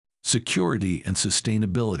security, and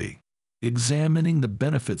sustainability. Examining the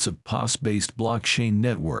benefits of POS-based blockchain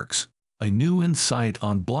networks. A new insight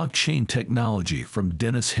on blockchain technology from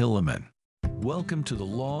Dennis Hillemann. Welcome to the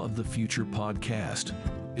Law of the Future podcast.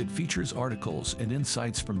 It features articles and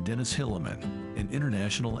insights from Dennis Hillemann, an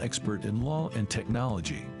international expert in law and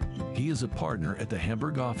technology. He is a partner at the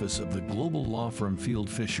Hamburg office of the global law firm Field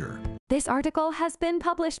Fisher. This article has been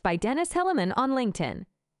published by Dennis Hillemann on LinkedIn.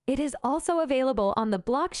 It is also available on the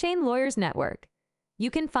Blockchain Lawyers Network. You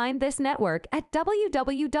can find this network at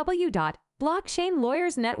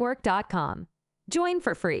www.blockchainlawyersnetwork.com. Join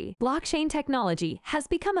for free. Blockchain technology has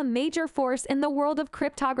become a major force in the world of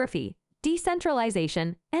cryptography,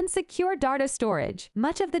 decentralization, and secure data storage.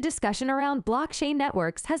 Much of the discussion around blockchain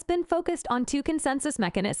networks has been focused on two consensus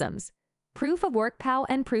mechanisms: proof of work POW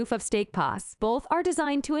and proof of stake POS. Both are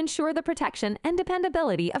designed to ensure the protection and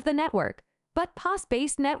dependability of the network, but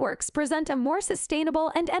POS-based networks present a more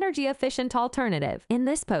sustainable and energy-efficient alternative. In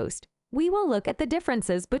this post, we will look at the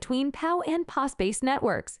differences between POW and POS-based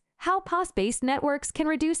networks, how POS-based networks can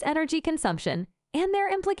reduce energy consumption, and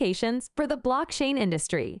their implications for the blockchain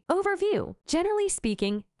industry. Overview. Generally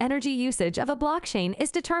speaking, energy usage of a blockchain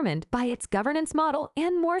is determined by its governance model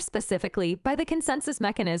and more specifically by the consensus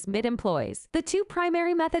mechanism it employs. The two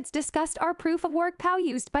primary methods discussed are proof of work POW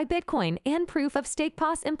used by Bitcoin and proof of stake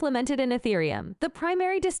POS implemented in Ethereum. The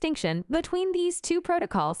primary distinction between these two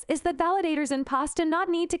protocols is that validators in POS do not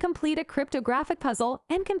need to complete a cryptographic puzzle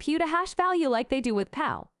and compute a hash value like they do with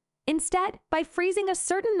POW. Instead, by freezing a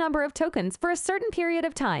certain number of tokens for a certain period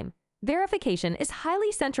of time, verification is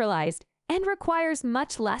highly centralized and requires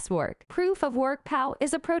much less work. Proof of work POW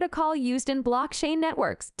is a protocol used in blockchain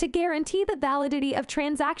networks to guarantee the validity of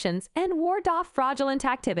transactions and ward off fraudulent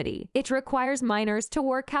activity. It requires miners to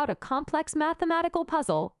work out a complex mathematical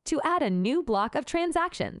puzzle to add a new block of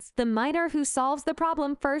transactions. The miner who solves the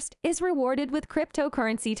problem first is rewarded with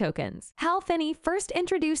cryptocurrency tokens. Hal Finney first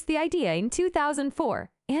introduced the idea in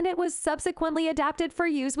 2004, and it was subsequently adapted for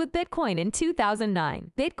use with Bitcoin in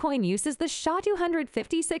 2009. Bitcoin uses the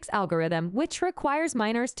SHA-256 algorithm, which requires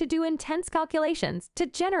miners to do intense calculations to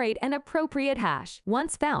generate an appropriate hash.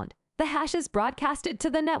 Once found, the hash is broadcasted to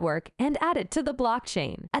the network and added to the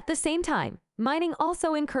blockchain. At the same time, mining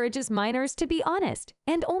also encourages miners to be honest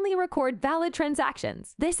and only record valid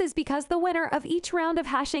transactions. This is because the winner of each round of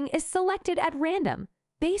hashing is selected at random,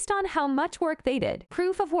 based on how much work they did.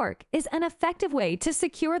 Proof of work is an effective way to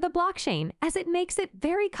secure the blockchain as it makes it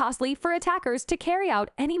very costly for attackers to carry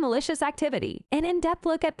out any malicious activity. An in-depth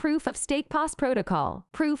look at proof of stake POS protocol.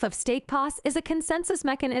 Proof of stake POS is a consensus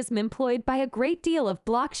mechanism employed by a great deal of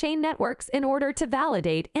blockchain networks in order to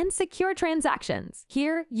validate and secure transactions.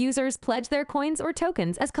 Here, users pledge their coins or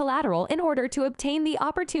tokens as collateral in order to obtain the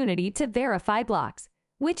opportunity to verify blocks,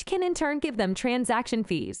 which can in turn give them transaction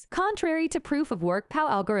fees. Contrary to proof of work POW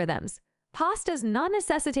algorithms, POS does not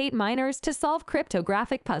necessitate miners to solve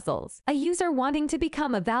cryptographic puzzles. A user wanting to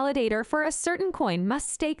become a validator for a certain coin must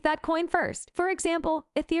stake that coin first. For example,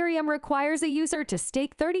 Ethereum requires a user to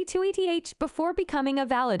stake 32 ETH before becoming a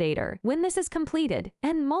validator. When this is completed,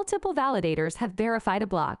 and multiple validators have verified a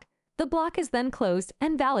block, the block is then closed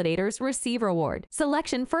and validators receive reward.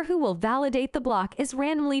 Selection for who will validate the block is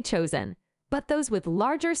randomly chosen, but those with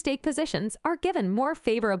larger stake positions are given more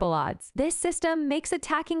favorable odds. This system makes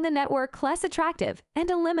attacking the network less attractive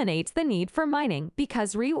and eliminates the need for mining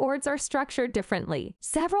because rewards are structured differently.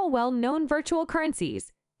 Several well-known virtual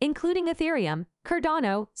currencies, including Ethereum,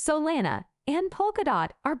 Cardano, Solana, and Polkadot,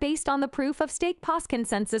 are based on the proof of stake POS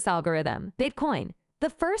consensus algorithm. Bitcoin, the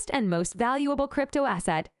first and most valuable crypto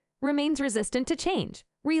asset, remains resistant to change,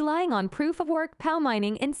 relying on proof of work POW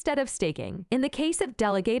mining instead of staking. In the case of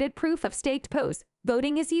delegated proof of staked POS,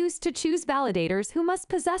 voting is used to choose validators who must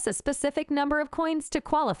possess a specific number of coins to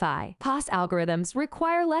qualify. POS algorithms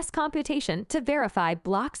require less computation to verify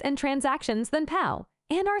blocks and transactions than POW,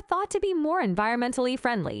 and are thought to be more environmentally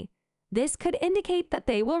friendly. This could indicate that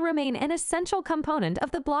they will remain an essential component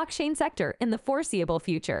of the blockchain sector in the foreseeable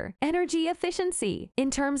future. Energy efficiency.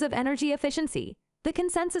 In terms of energy efficiency, the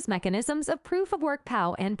consensus mechanisms of proof of work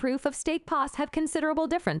POW and proof of stake POS have considerable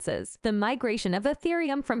differences. The migration of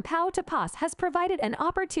Ethereum from POW to POS has provided an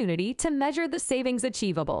opportunity to measure the savings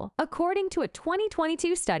achievable. According to a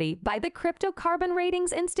 2022 study by the Crypto Carbon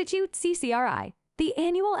Ratings Institute (CCRI), the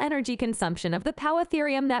annual energy consumption of the POW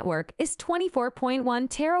Ethereum network is 24.1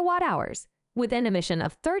 terawatt-hours, with an emission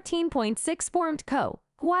of 13.6 formed co,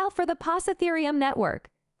 while for the POS Ethereum network,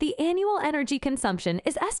 the annual energy consumption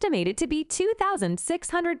is estimated to be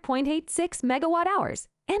 2,600.86 megawatt-hours,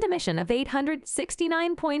 and emission of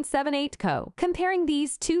 869.78 co. Comparing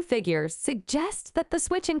these two figures suggests that the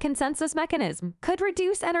switch-in consensus mechanism could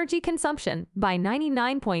reduce energy consumption by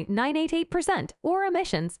 99.988% or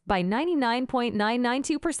emissions by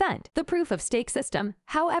 99.992%. The proof-of-stake system,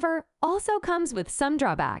 however, also comes with some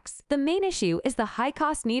drawbacks. The main issue is the high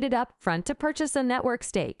cost needed up front to purchase a network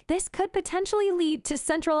stake. This could potentially lead to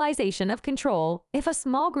centralization of control if a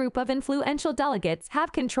small group of influential delegates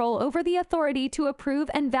have control over the authority to approve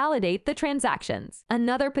and validate the transactions.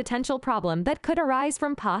 Another potential problem that could arise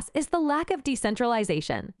from POS is the lack of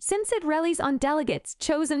decentralization. Since it relies on delegates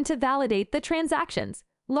chosen to validate the transactions,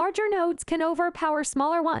 larger nodes can overpower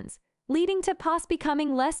smaller ones, leading to POS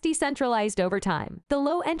becoming less decentralized over time. The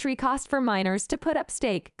low entry cost for miners to put up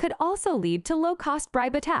stake could also lead to low-cost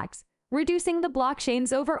bribe attacks, reducing the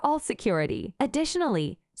blockchain's overall security.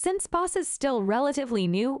 Additionally, since POS is still relatively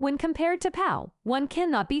new when compared to POW, one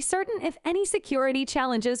cannot be certain if any security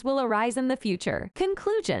challenges will arise in the future.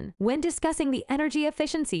 Conclusion: when discussing the energy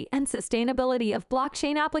efficiency and sustainability of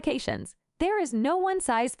blockchain applications, there is no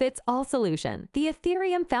one-size-fits-all solution. The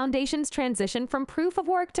Ethereum Foundation's transition from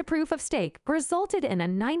proof-of-work to proof-of-stake resulted in a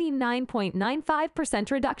 99.95%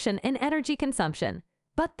 reduction in energy consumption.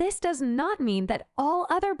 But this does not mean that all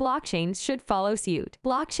other blockchains should follow suit.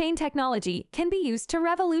 Blockchain technology can be used to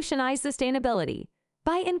revolutionize sustainability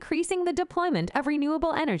by increasing the deployment of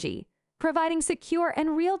renewable energy, providing secure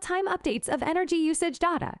and real-time updates of energy usage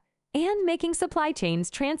data, and making supply chains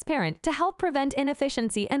transparent to help prevent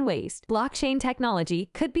inefficiency and waste. Blockchain technology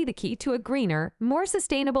could be the key to a greener, more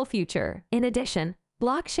sustainable future. In addition,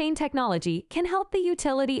 blockchain technology can help the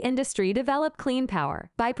utility industry develop clean power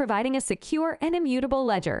by providing a secure and immutable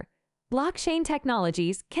ledger. Blockchain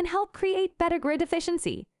technologies can help create better grid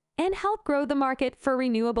efficiency and help grow the market for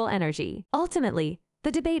renewable energy. Ultimately,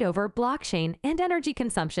 the debate over blockchain and energy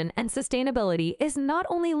consumption and sustainability is not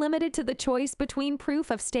only limited to the choice between proof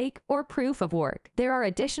of stake or proof of work. There are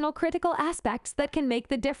additional critical aspects that can make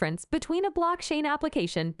the difference between a blockchain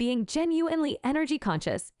application being genuinely energy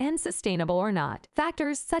conscious and sustainable or not.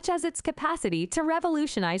 Factors such as its capacity to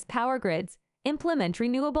revolutionize power grids, implement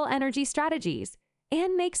renewable energy strategies,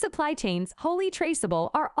 and make supply chains wholly traceable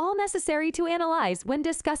are all necessary to analyze when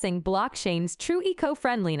discussing blockchain's true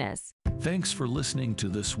eco-friendliness. Thanks for listening to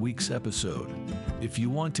this week's episode. If you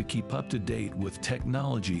want to keep up to date with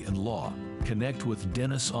technology and law, connect with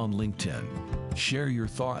Dennis on LinkedIn. Share your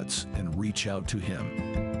thoughts and reach out to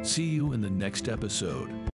him. See you in the next episode.